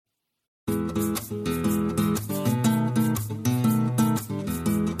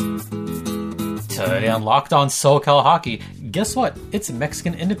Today on Locked On SoCal Hockey, guess what? It's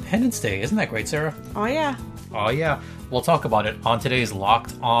Mexican Independence Day. Isn't that great, Sarah? Oh, yeah. Oh, yeah. We'll talk about it on today's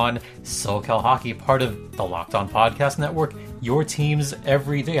Locked On SoCal Hockey, part of the Locked On Podcast Network, your teams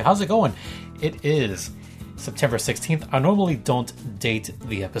every day. How's it going? It is September 16th. I normally don't date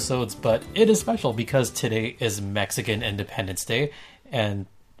the episodes, but it is special because today is Mexican Independence Day, and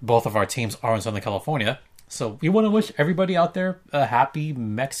both of our teams are in Southern California. So we want to wish everybody out there a happy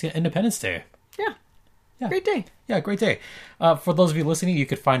Mexican Independence Day. Yeah. Great day. Yeah, great day. For those of you listening, you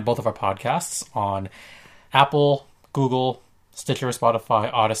could find both of our podcasts on Apple, Google, Stitcher,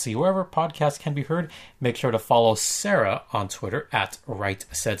 Spotify, Odyssey, wherever podcasts can be heard. Make sure to follow Sarah on Twitter at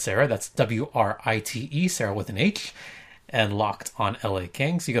RightSaidSarah. That's WRITE, Sarah with an H. And Locked on LA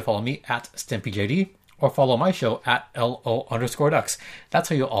Kings. You can follow me at StimpyJD or follow my show at LO_Ducks. That's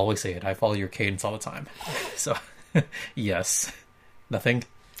how you always say it. I follow your cadence all the time. So, yes. Nothing?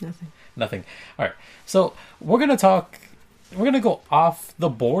 Nothing. All right. So we're going to go off the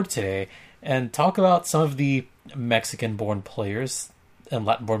board today and talk about some of the Mexican-born players and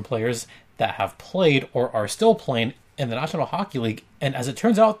Latin-born players that have played or are still playing in the National Hockey League. And as it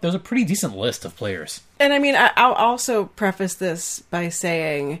turns out, there's a pretty decent list of players. And I mean, I'll also preface this by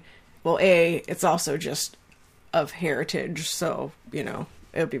saying, well, it's also just of heritage. So, you know,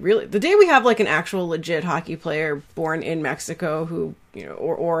 it would be really the day we have like an actual legit hockey player born in Mexico who, you know,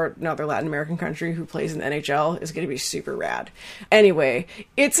 or another Latin American country who plays in the NHL is going to be super rad. Anyway,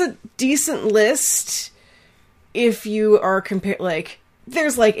 it's a decent list if you are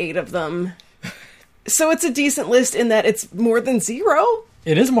there's like 8 of them. So it's a decent list in that it's more than 0.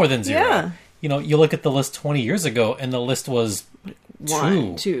 It is more than 0. Yeah. You know, you look at the list 20 years ago and the list was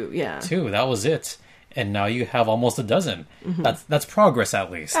 2. Yeah. 2. That was it. And now you have almost a dozen. Mm-hmm. That's progress, at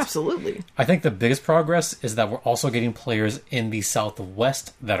least. Absolutely. I think the biggest progress is that we're also getting players in the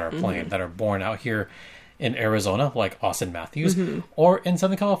Southwest that are playing, that are born out here in Arizona, like Austin Matthews, or in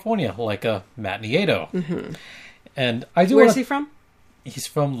Southern California, like Matt Nieto. Mm-hmm. And I do. Where's he from? He's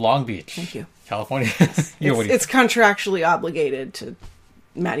from Long Beach. Thank you. California. It's contractually obligated to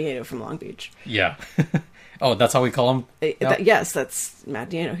Matt Nieto from Long Beach. Yeah. Oh, that's how we call him? Yes, that's Matt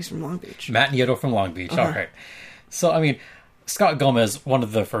Nieto. He's from Long Beach. Matt Nieto from Long Beach. All right. So, I mean, Scott Gomez, one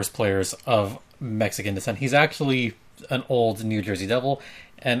of the first players of Mexican descent. He's actually an old New Jersey Devil.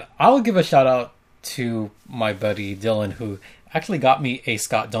 And I'll give a shout out to my buddy Dylan, who actually got me a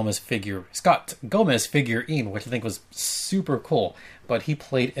Scott Gomez figurine, which I think was super cool. But he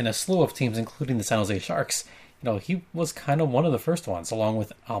played in a slew of teams, including the San Jose Sharks. You know, he was kind of one of the first ones, along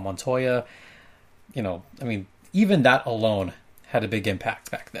with Al Montoya. You know, I mean, even that alone had a big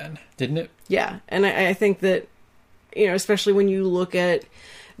impact back then, didn't it? Yeah, and I think that, you know, especially when you look at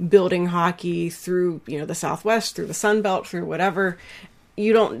building hockey through, you know, the Southwest, through the Sun Belt, through whatever,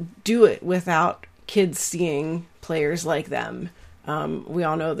 you don't do it without kids seeing players like them. We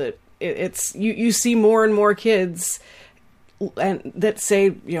all know that it's you see more and more kids and that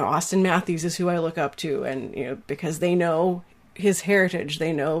say, you know, Austin Matthews is who I look up to, and, you know, because they know his heritage,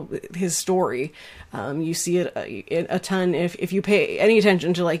 they know his story. You see it a ton if you pay any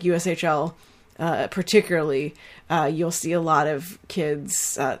attention to like USHL, particularly. You'll see a lot of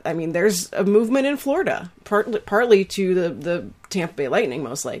kids. I mean, there's a movement in Florida, partly to the Tampa Bay Lightning,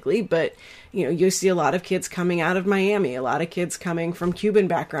 most likely, but you know, you see a lot of kids coming out of Miami, a lot of kids coming from Cuban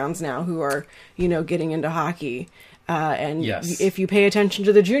backgrounds now who are, you know, getting into hockey. And yes. If you pay attention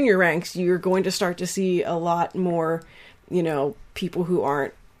to the junior ranks, you're going to start to see a lot more, you know, people who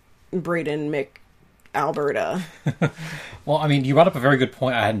aren't Braden McAlberta. Well, I mean, you brought up a very good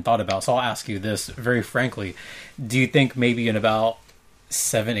point I hadn't thought about, so I'll ask you this very frankly. Do you think maybe in about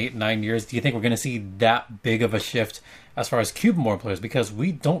 7, 8, 9 years, do you think we're going to see that big of a shift as far as Cuban-born players? Because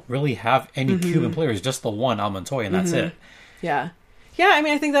we don't really have any Cuban players, just the one, Al Montoya, and that's it. Yeah. Yeah, I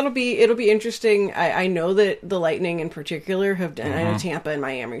mean, I think it'll be interesting. I know that the Lightning in particular have done, I know Tampa and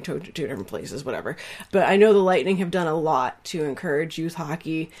Miami, two different places, whatever. But I know the Lightning have done a lot to encourage youth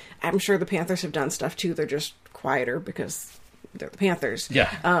hockey. I'm sure the Panthers have done stuff too. They're just quieter because they're the Panthers. Yeah.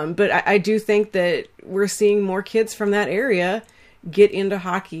 But I do think that we're seeing more kids from that area get into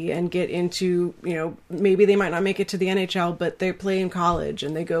hockey and get into, you know, maybe they might not make it to the NHL, but they play in college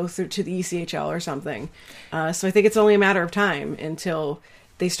and they go through to the ECHL or something. So I think it's only a matter of time until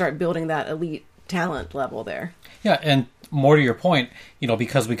they start building that elite talent level there. Yeah, and more to your point, you know,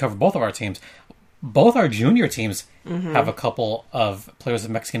 because we cover both of our teams, both our junior teams have a couple of players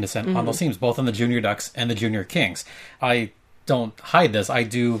of Mexican descent on those teams, both on the Junior Ducks and the Junior Kings. I don't hide this. I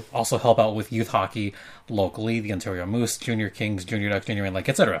do also help out with youth hockey locally, the Ontario Moose, Junior Kings, Junior Ducks, Junior Lake,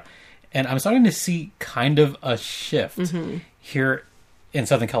 etc. And I'm starting to see kind of a shift here in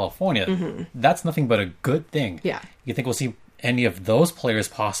Southern California, that's nothing but a good thing. Yeah. You think we'll see any of those players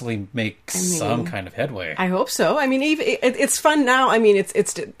possibly make some kind of headway? I hope so. I mean, even, it's fun now. I mean,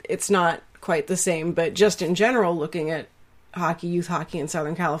 it's not quite the same, but just in general, looking at hockey, youth hockey in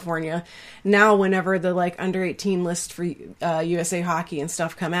Southern California, now whenever the like under 18 list for USA Hockey and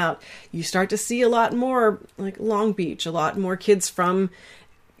stuff come out, you start to see a lot more like Long Beach, a lot more kids from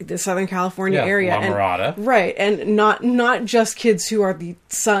the Southern California area, La Mirada. right, and not just kids who are the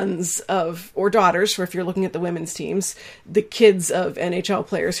sons of or daughters, or if you're looking at the women's teams, the kids of NHL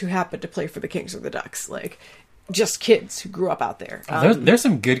players who happen to play for the Kings or the Ducks, like just kids who grew up out there. There's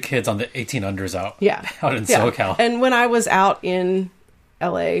some good kids on the 18 unders out in SoCal. And when I was out in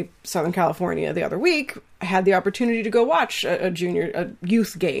LA, Southern California the other week, I had the opportunity to go watch a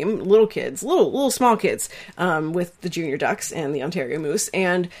youth game, little kids, little small kids, with the Junior Ducks and the Ontario Moose,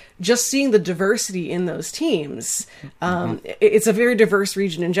 and just seeing the diversity in those teams. It's a very diverse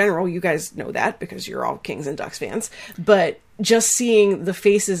region in general. You guys know that because you're all Kings and Ducks fans, but just seeing the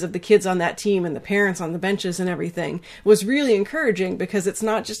faces of the kids on that team and the parents on the benches and everything was really encouraging, because it's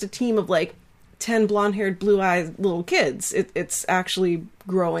not just a team of like 10 blonde-haired, blue-eyed little kids. It's actually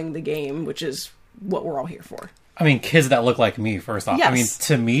growing the game, which is what we're all here for. I mean, kids that look like me, first off. Yes. I mean,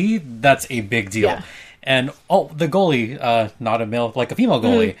 to me, that's a big deal. Yeah. And, the goalie, not a male, like a female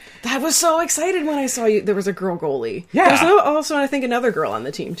goalie. I was so excited when I saw there was a girl goalie. Yeah. There was also, I think, another girl on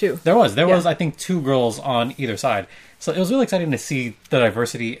the team, too. There was, I think, 2 girls on either side. So it was really exciting to see the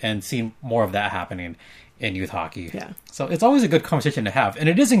diversity and see more of that happening in youth hockey. Yeah. So it's always a good conversation to have. And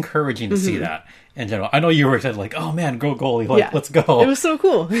it is encouraging to see that in general. I know you were excited, like, oh man, girl goalie, like, let's go. It was so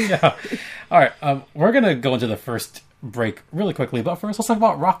cool. Yeah. All right. We're going to go into the first break really quickly. But first, let's talk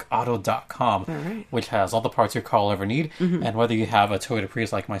about rockauto.com, right. which has all the parts your car will ever need. And whether you have a Toyota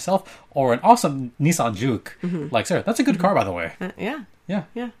Prius like myself or an awesome Nissan Juke like Sarah. That's a good car, by the way. Yeah. Yeah.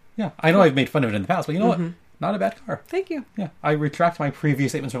 Yeah. Yeah. I know I've made fun of it in the past, but you know what? Not a bad car. Thank you. Yeah, I retract my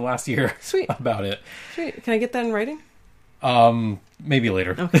previous statements from last year. Sweet. About it. Sweet. Can I get that in writing? Maybe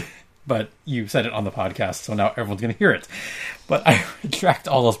later. Okay. But you said it on the podcast, so now everyone's going to hear it. But I retract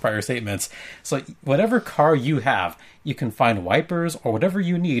all those prior statements. So whatever car you have, you can find wipers or whatever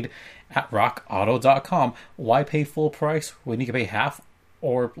you need at rockauto.com. Why pay full price when you can pay half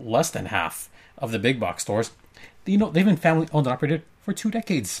or less than half of the big box stores? You know, they've been family owned and operated for 2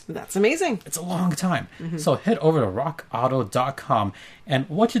 decades. That's amazing. It's a long time. So head over to rockauto.com. And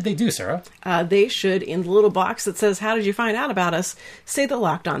what should they do, Sarah? They should, in the little box that says, how did you find out about us, say that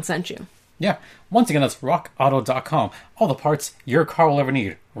Locked On sent you. Yeah. Once again, that's rockauto.com. All the parts your car will ever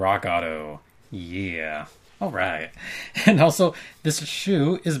need. Rock Auto. Yeah. All right. And also, this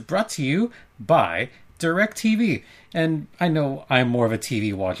shoe is brought to you by DirecTV. And I know I'm more of a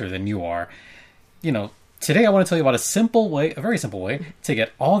TV watcher than you are. You know, today I want to tell you about a very simple way to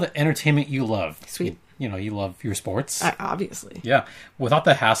get all the entertainment you love. Sweet. You know, you love your sports. Obviously. Yeah. Without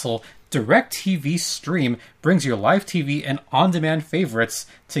the hassle, DirecTV Stream brings your live TV and on-demand favorites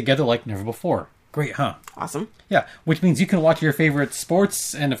together like never before. Great, huh? Awesome. Yeah, which means you can watch your favorite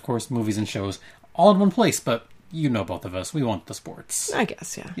sports and, of course, movies and shows all in one place. But you know both of us, we want the sports. I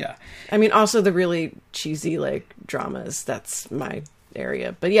guess, yeah. Yeah. I mean, also the really cheesy, like, dramas. That's my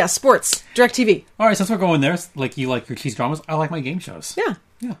area. But yeah, sports. DirecTV. All right, since we're going there, like you like your cheese dramas, I like my game shows. Yeah.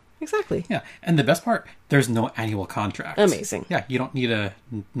 Yeah. Exactly. Yeah. And the best part, there's no annual contract. Amazing. Yeah, you don't need a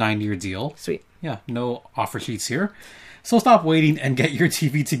 9-year deal. Sweet. Yeah, no offer sheets here. So stop waiting and get your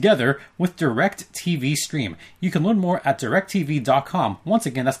TV together with DirecTV Stream. You can learn more at directtv.com. Once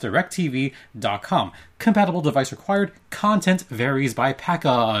again, that's directtv.com. Compatible device required. Content varies by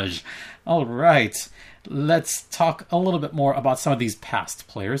package. All right. Let's talk a little bit more about some of these past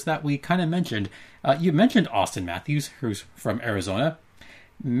players that we kind of mentioned. You mentioned Austin Matthews, who's from Arizona.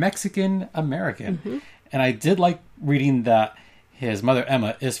 Mexican-American. And I did like reading that his mother,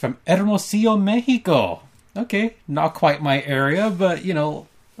 Emma, is from Hermosillo, Mexico. Okay, not quite my area, but, you know,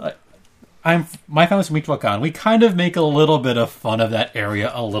 my family's from Michoacan. We kind of make a little bit of fun of that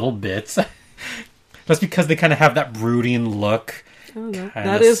area a little bit. Just because they kind of have that brooding look. Oh,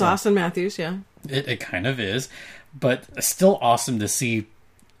 that is Austin Matthews, yeah. It kind of is. But still awesome to see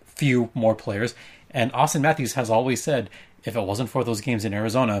few more players. And Austin Matthews has always said, if it wasn't for those games in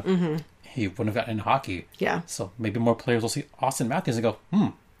Arizona, he wouldn't have gotten into hockey. Yeah. So maybe more players will see Austin Matthews and go,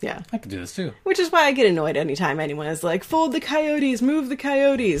 yeah, I could do this too. Which is why I get annoyed anytime anyone is like, fold the Coyotes, move the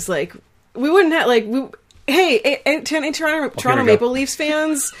Coyotes. Like, we wouldn't have, like, Toronto Maple Leafs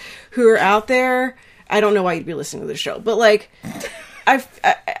fans who are out there, I don't know why you'd be listening to this show, but, like,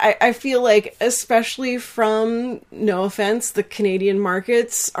 I feel like, especially from, no offense, the Canadian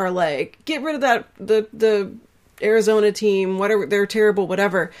markets are like, get rid of that, the Arizona team, whatever, they're terrible,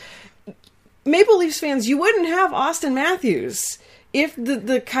 whatever. Maple Leafs fans, you wouldn't have Austin Matthews if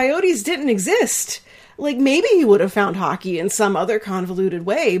the Coyotes didn't exist. Like, maybe he would have found hockey in some other convoluted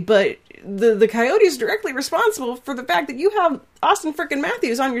way, but the Coyotes are directly responsible for the fact that you have Austin frickin'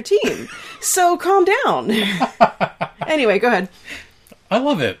 Matthews on your team. So calm down. Anyway, go ahead. I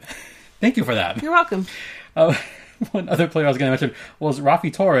love it. Thank you for that. You're welcome. One other player I was going to mention was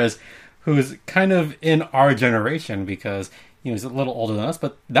Raffi Torres, who's kind of in our generation because he's a little older than us,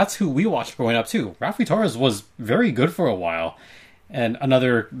 but that's who we watched growing up too. Raffi Torres was very good for a while, and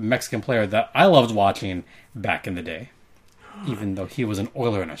another Mexican player that I loved watching back in the day, even though he was an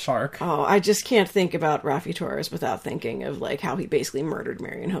Oiler and a Shark. Oh, I just can't think about Raffi Torres without thinking of like how he basically murdered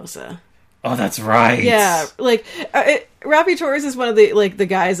Marian Hossa. Oh, that's right. Yeah, like Raffi Torres is one of the the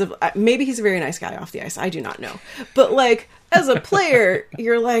guys of maybe he's a very nice guy off the ice. I do not know, but like as a player,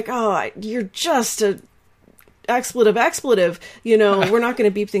 you're like, oh, you're just a expletive. You know, we're not going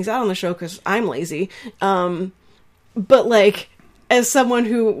to beep things out on the show because I'm lazy. But like as someone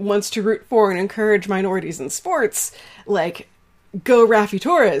who wants to root for and encourage minorities in sports, like go Raffi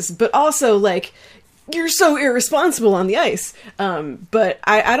Torres, but also like. You're so irresponsible on the ice. But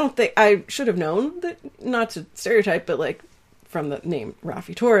I don't think I should have known that, not to stereotype, but like from the name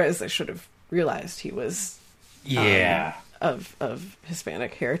Raffi Torres, I should have realized he was of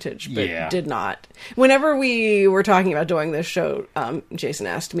Hispanic heritage, but did not. Whenever we were talking about doing this show, Jason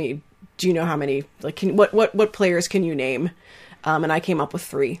asked me, do you know how many, like, what players can you name? And I came up with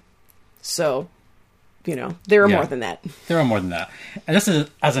 3. So, there are more than that. There are more than that. And this is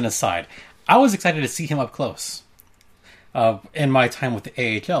as an aside. I was excited to see him up close. In my time with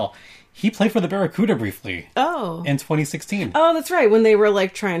the AHL, he played for the Barracuda briefly. Oh, in 2016. Oh, that's right. When they were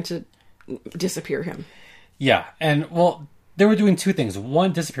like trying to disappear him. Yeah, and well, they were doing 2 things: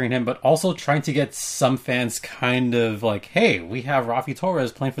 one, disappearing him, but also trying to get some fans kind of like, "Hey, we have Raffi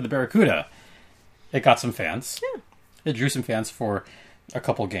Torres playing for the Barracuda." It got some fans. Yeah, it drew some fans for a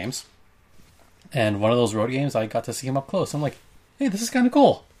couple games. And one of those road games, I got to see him up close. I'm like, "Hey, this is kind of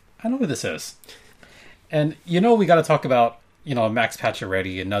cool. I know who this is." And, we got to talk about, Max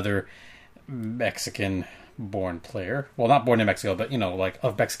Pacioretty, another Mexican-born player. Well, not born in Mexico, but, like,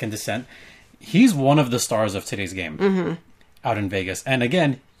 of Mexican descent. He's one of the stars of today's game out in Vegas. And,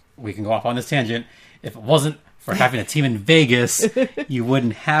 again, we can go off on this tangent. If it wasn't for having a team in Vegas, you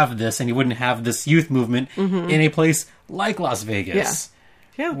wouldn't have this, and you wouldn't have this youth movement in a place like Las Vegas. Yeah.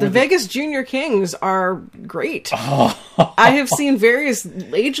 Yeah, the Vegas Junior Kings are great. Oh. I have seen various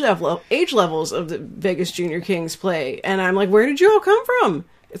age levels of the Vegas Junior Kings play, and I'm like, where did you all come from?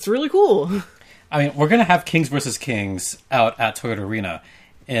 It's really cool. I mean, we're going to have Kings versus Kings out at Toyota Arena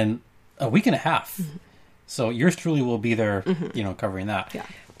in a week and a half. So yours truly will be there, covering that. Yeah.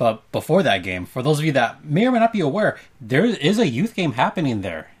 But before that game, for those of you that may or may not be aware, there is a youth game happening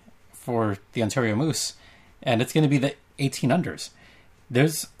there for the Ontario Moose, and it's going to be the 18 unders.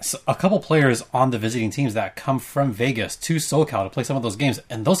 There's a couple players on the visiting teams that come from Vegas to SoCal to play some of those games,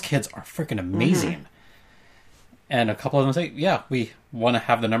 and those kids are freaking amazing. And a couple of them say, "Yeah, we want to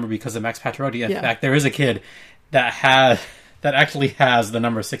have the number because of Max Pacioretty." In fact, there is a kid that actually has the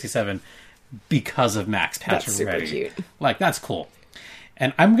number 67 because of Max Pacioretty. That's super cute. Like, that's cool.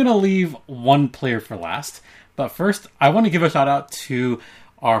 And I'm gonna leave one player for last, but first I want to give a shout out to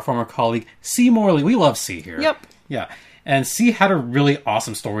our former colleague C. Morley. We love C here. Yep. Yeah. And C had a really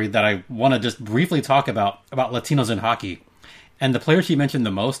awesome story that I want to just briefly talk about Latinos in hockey. And the player she mentioned the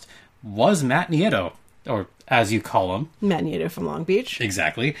most was Matt Nieto, or as you call him. Matt Nieto from Long Beach.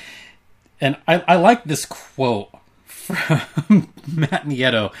 Exactly. And I like this quote from Matt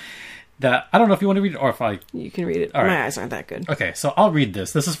Nieto that, I don't know if you want to read it or if I... You can read it. All right. My eyes aren't that good. Okay, so I'll read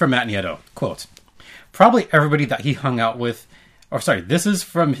this. This is from Matt Nieto. Quote, "Probably everybody that he hung out with... this is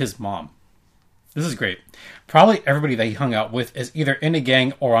from his mom. This is great. Probably everybody that he hung out with is either in a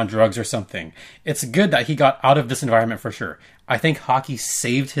gang or on drugs or something. It's good that he got out of this environment for sure. I think hockey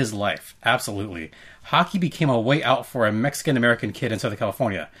saved his life. Absolutely. Hockey became a way out for a Mexican-American kid in Southern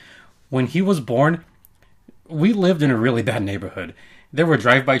California. When he was born, we lived in a really bad neighborhood. There were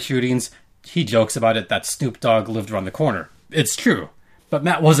drive-by shootings. He jokes about it that Snoop Dogg lived around the corner. It's true. But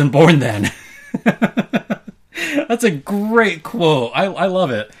Matt wasn't born then." That's a great quote. I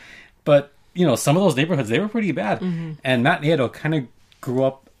love it. But... some of those neighborhoods, they were pretty bad. And Matt Nieto kind of grew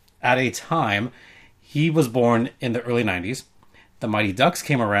up at a time. He was born in the early 90s. The Mighty Ducks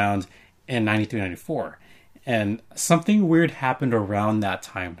came around in 93-94. And something weird happened around that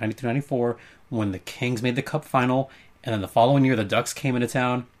time, 93-94, when the Kings made the Cup final. And then the following year, the Ducks came into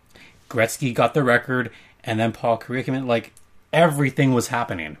town. Gretzky got the record. And then Paul Kariya came in. Like, everything was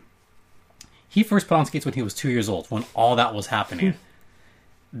happening. He first put on skates when he was 2 years old, when all that was happening.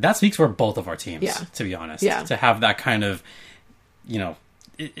 That speaks for both of our teams, to be honest. Yeah. To have that kind of,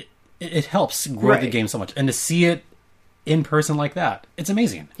 it helps grow the game so much. And to see it in person like that, it's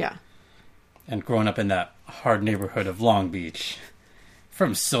amazing. Yeah. And growing up in that hard neighborhood of Long Beach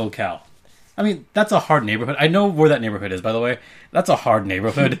from SoCal. I mean, that's a hard neighborhood. I know where that neighborhood is, by the way. That's a hard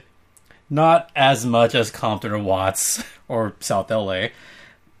neighborhood. Not as much as Compton or Watts or South LA,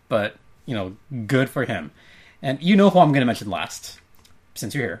 but, good for him. And you know who I'm going to mention last,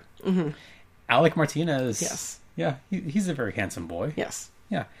 since you're here. Mm-hmm. Alec Martinez. Yes. Yeah, he's a very handsome boy. Yes.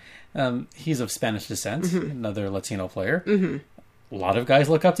 Yeah. He's of Spanish descent, another Latino player. Mm-hmm. A lot of guys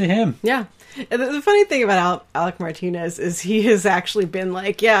look up to him. Yeah. And the funny thing about Alec Martinez is he has actually been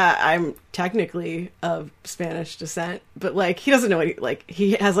like, yeah, I'm technically of Spanish descent, but like he doesn't know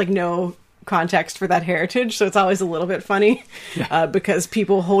he has like no context for that heritage, so it's always a little bit funny because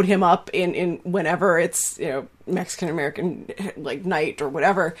people hold him up in whenever it's Mexican American like night or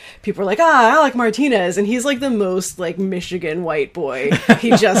whatever. People are like, Alec Martinez, and he's like the most like Michigan white boy.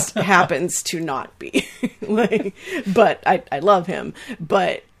 He just happens to not be but I love him,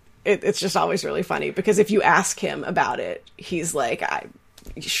 but it's just always really funny because if you ask him about it, he's like,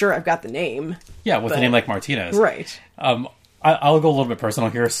 I've got the name. Yeah, with a name like Martinez, right? I'll go a little bit personal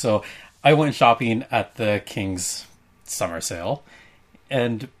here. So I went shopping at the Kings summer sale,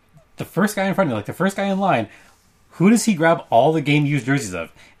 and the first guy in front of me, the first guy in line, who does he grab all the game used jerseys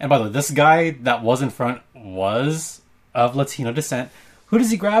of? And by the way, this guy that was in front was of Latino descent. Who does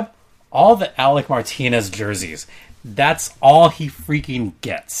he grab? All the Alec Martinez jerseys. That's all he freaking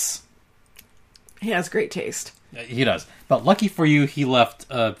gets. He has great taste. He does. But lucky for you, he left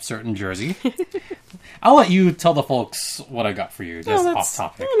a certain jersey. I'll let you tell the folks what I got for you, just off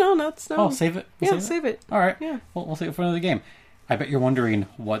topic. No, that's no. Oh, save it? Save it. All right. Yeah. We'll save it for another game. I bet you're wondering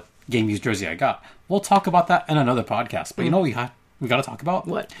what game-used jersey I got. We'll talk about that in another podcast. But you know what we got to talk about?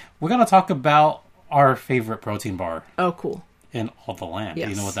 What? We're going to talk about our favorite protein bar. Oh, cool. In all the land.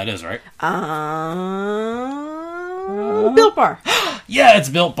 Yes. You know what that is, right? Built Bar. Yeah, it's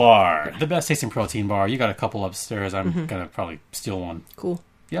Built Bar. The best tasting protein bar. You got a couple upstairs. I'm going to probably steal one. Cool.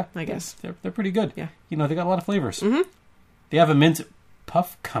 Yeah. I guess. They're pretty good. Yeah. They got a lot of flavors. Mm-hmm. They have a mint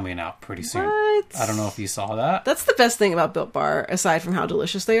puff coming out pretty soon. What? I don't know if you saw that. That's the best thing about Built Bar, aside from how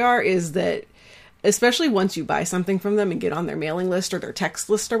delicious they are, is that especially once you buy something from them and get on their mailing list or their text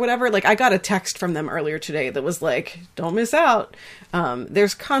list or whatever, like I got a text from them earlier today that was like, don't miss out.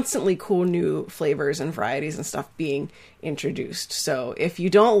 There's constantly cool new flavors and varieties and stuff being introduced. So if you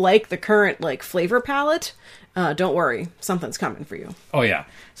don't like the current like flavor palette, don't worry, something's coming for you. Oh yeah.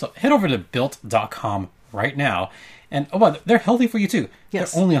 So head over to built.com right now. And they're healthy for you too.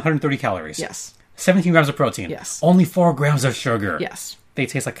 Yes. They're only 130 calories. Yes. 17 grams of protein. Yes. Only 4 grams of sugar. Yes. They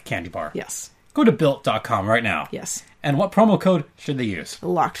taste like a candy bar. Yes. Go to built.com right now. Yes. And what promo code should they use?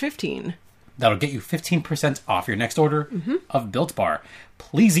 Locked 15. That'll get you 15% off your next order of Built Bar.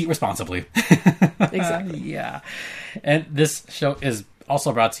 Please eat responsibly. Exactly. Yeah. And this show is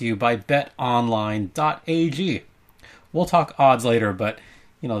also brought to you by betonline.ag. We'll talk odds later, but,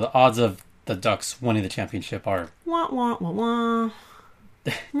 the odds of the Ducks winning the championship are... Wah, wah, wah, wah.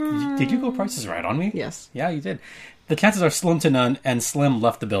 Did you go Prices Right on me? Yes. Yeah, you did. The chances are slim to none, and Slim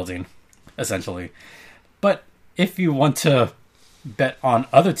left the building, essentially. But if you want to bet on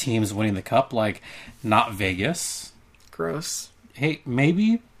other teams winning the cup, like not Vegas... Gross. Hey,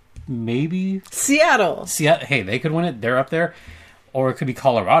 maybe Seattle. Hey, they could win it. They're up there. Or it could be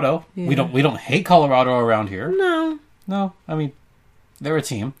Colorado. Yeah. We don't hate Colorado around here. No. I mean, they're a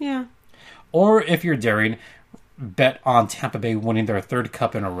team. Yeah. Or if you're daring, bet on Tampa Bay winning their 3rd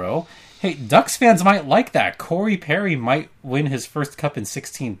cup in a row. Hey, Ducks fans might like that. Corey Perry might win his first cup in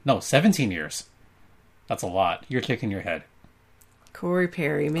 17 years. That's a lot. You're shaking your head. Corey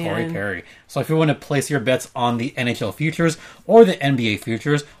Perry, man. Corey Perry. So if you want to place your bets on the NHL futures or the NBA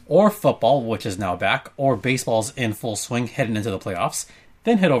futures or football, which is now back, or baseball's in full swing heading into the playoffs,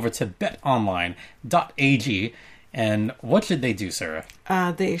 then head over to betonline.ag. And what should they do, Sarah?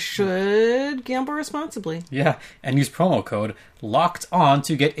 They should gamble responsibly. Yeah, and use promo code LOCKEDON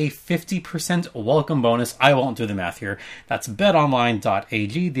to get a 50% welcome bonus. I won't do the math here. That's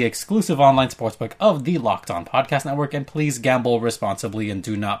betonline.ag, the exclusive online sportsbook of the Locked On Podcast Network. And please gamble responsibly and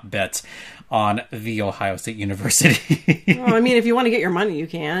do not bet on the Ohio State University. Well, I mean, if you want to get your money, you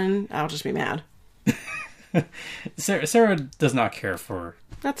can. I'll just be mad. Sarah does not care for...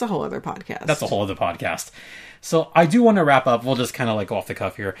 That's a whole other podcast. That's a whole other podcast. So I do want to wrap up. We'll just kind of like go off the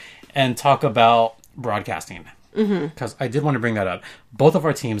cuff here and talk about broadcasting. Because I did want to bring that up. Both of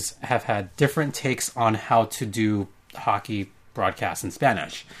our teams have had different takes on how to do hockey broadcasts in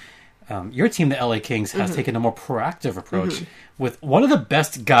Spanish. your team, the LA Kings, has taken a more proactive approach with one of the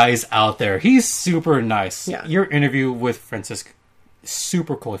best guys out there. He's super nice. Yeah. Your interview with Francisco,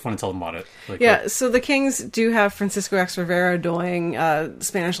 super cool. If you want to tell them about it. Yeah, so the Kings do have Francisco X Rivera doing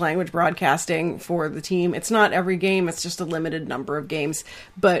Spanish language broadcasting for the team. It's not every game, it's just a limited number of games.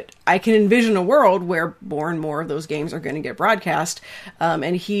 But I can envision a world where more and more of those games are going to get broadcast. And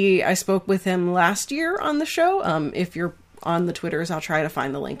I spoke with him last year on the show. If you're on the Twitters, I'll try to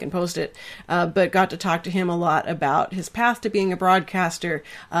find the link and post it. But got to talk to him a lot about his path to being a broadcaster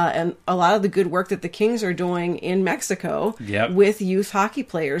and a lot of the good work that the Kings are doing in Mexico with youth hockey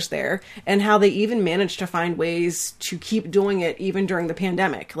players there, and how they even managed to find ways to keep doing it even during the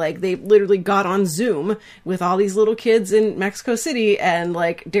pandemic. Like, they literally got on Zoom with all these little kids in Mexico City and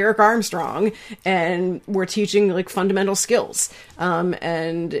like Derek Armstrong, and were teaching like fundamental skills.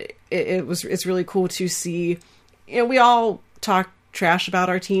 And it's really cool to see. You know, we all talk trash about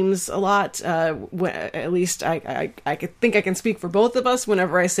our teams a lot. At least I think I can speak for both of us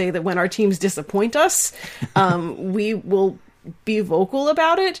whenever I say that when our teams disappoint us, we will be vocal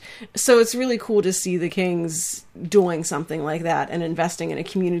about it. So it's really cool to see the Kings doing something like that and investing in a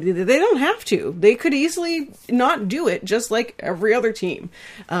community that they don't have to. They could easily not do it, just like every other team.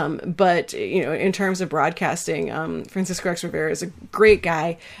 But, you know, in terms of broadcasting, Francisco X Rivera is a great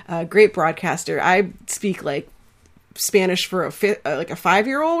guy, great broadcaster. I speak like Spanish for a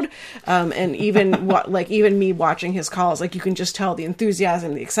 5-year-old, and even even me watching his calls, like, you can just tell the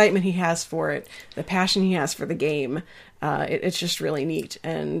enthusiasm, the excitement he has for it, the passion he has for the game. It's just really neat,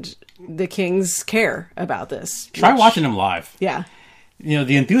 and the Kings care about this. Try watching him live. Yeah, you know,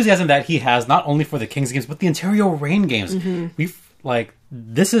 the enthusiasm that he has, not only for the Kings games but the Ontario Reign games.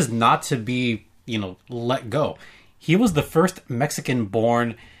 This is not to be, you know, let go. He was the first Mexican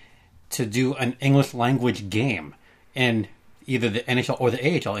born to do an English language game in either the NHL or the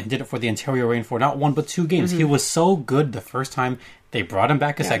AHL, and did it for the Ontario Reign for not one but 2 games. He was so good the first time. They brought him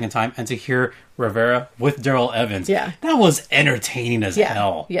back a second time, and to hear Rivera with Darrell Evans, that was entertaining as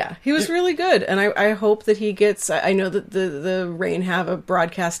hell. Yeah, he was really good, and I hope that he gets. I know that the Reign have a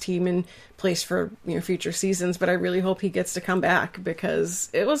broadcast team in place for, you know, future seasons, but I really hope he gets to come back, because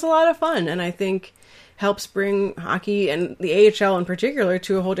it was a lot of fun, and I think helps bring hockey and the AHL in particular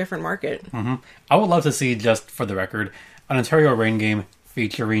to a whole different market. I would love to see, just for the record, an Ontario Reign game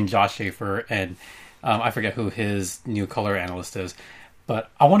featuring Josh Schaefer and I forget who his new color analyst is, but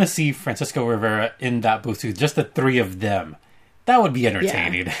I want to see Francisco Rivera in that booth too, just the 3 of them. That would be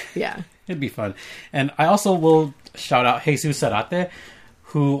entertaining. Yeah. It'd be fun. And I also will shout out Jesus Zarate,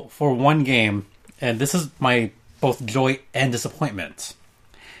 who for one game, and this is my both joy and disappointment,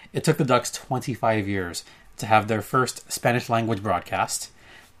 it took the Ducks 25 years to have their first Spanish language broadcast,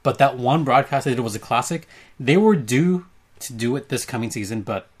 but that one broadcast they did was a classic. They were due to do it this coming season,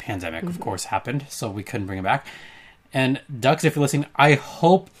 but pandemic, of course, happened, so we couldn't bring it back. And Ducks, if you're listening, I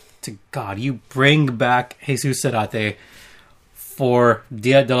hope to God you bring back Jesus Zarate for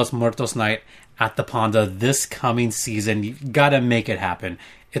Dia de los Muertos night at the Ponda this coming season. You've got to make it happen.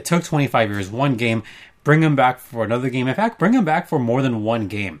 It took 25 years, one game. Bring him back for another game. In fact, bring him back for more than one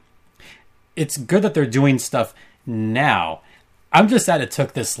game. It's good that they're doing stuff now. I'm just sad it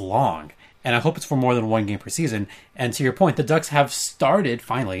took this long, and I hope it's for more than one game per season. And to your point, the Ducks have started,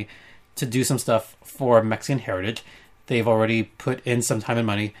 finally, to do some stuff for Mexican heritage. They've already put in some time and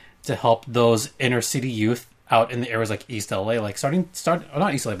money to help those inner city youth out in the areas like East LA, like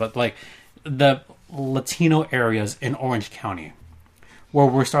not East LA, but like the Latino areas in Orange County, where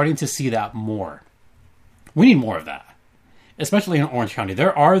we're starting to see that more. We need more of that, especially in Orange County.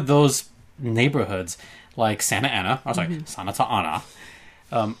 There are those neighborhoods like Santa Ana,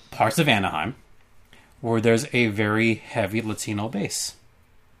 parts of Anaheim, where there's a very heavy Latino base.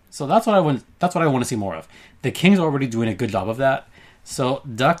 So that's what I want to see more of. The Kings are already doing a good job of that. So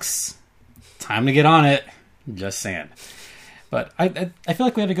Ducks, time to get on it. Just saying. But I feel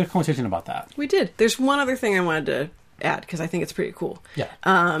like we had a good conversation about that. We did. There's one other thing I wanted to add, because I think it's pretty cool. Yeah.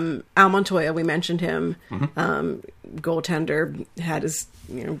 Al Montoya, we mentioned him. Goaltender, had his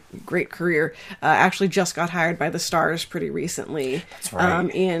great career. Actually just got hired by the Stars pretty recently. That's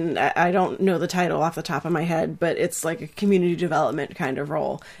right. I don't know the title off the top of my head, but it's like a community development kind of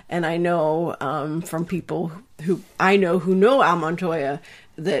role. And I know from people who know Al Montoya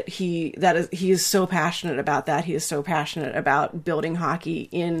that he is so passionate about that. He is so passionate about building hockey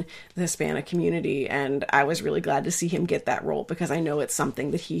in the Hispanic community, and I was really glad to see him get that role, because I know it's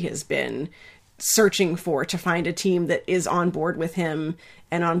something that he has been searching for, to find a team that is on board with him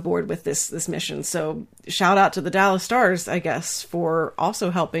and on board with this mission. So shout out to the Dallas Stars, I guess, for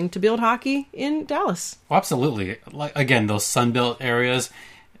also helping to build hockey in Dallas. Well, absolutely. Like, again, those Sunbelt areas,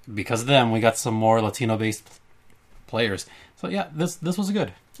 because of them, we got some more Latino-based players. So yeah, this was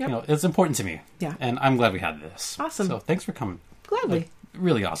good. Yep. You know, it's important to me. Yeah. And I'm glad we had this. Awesome. So thanks for coming. Gladly. Like,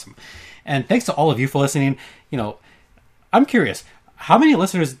 really awesome. And thanks to all of you for listening. You know, I'm curious, how many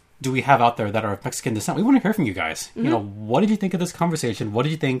listeners do we have out there that are of Mexican descent? We want to hear from you guys. Mm-hmm. You know, what did you think of this conversation? What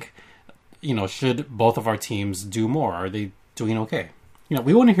did you think, you know, should both of our teams do more? Are they doing okay? You know,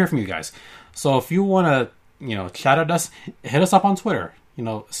 we want to hear from you guys. So if you want to, you know, chat at us, hit us up on Twitter. You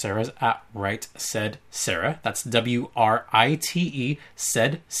know, Sarah's at Right Said Sarah. That's WRITE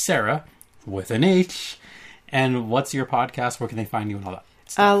said Sarah with an H. And what's your podcast? Where can they find you and all that?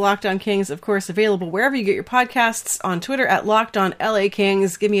 Locked On Kings, of course, available wherever you get your podcasts. On Twitter at Locked On LA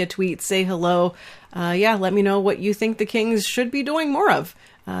Kings. Give me a tweet, say hello. Let me know what you think the Kings should be doing more of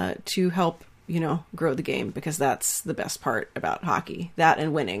to help, you know, grow the game, because that's the best part about hockey. That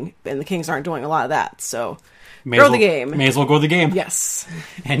and winning. And the Kings aren't doing a lot of that, so grow the game. May as well grow the game. Yes.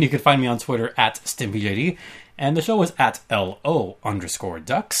 And you can find me on Twitter at StimpyJD. And the show is at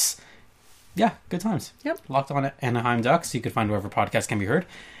LO_Ducks. Yeah, good times. Yep. Locked On Anaheim Ducks. You can find wherever podcasts can be heard.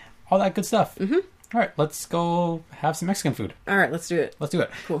 All that good stuff. Mm-hmm. All right, let's go have some Mexican food. All right, let's do it. Let's do it.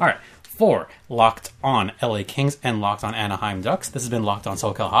 Cool. All right, for Locked On LA Kings and Locked On Anaheim Ducks, this has been Locked On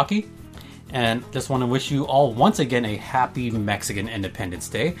SoCal Hockey. And just want to wish you all once again a happy Mexican Independence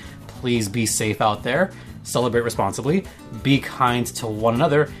Day. Please be safe out there. Celebrate responsibly. Be kind to one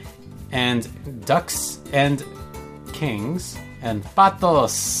another. And Ducks and Kings and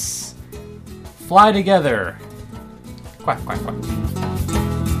Patos, fly together. Quack, quack, quack.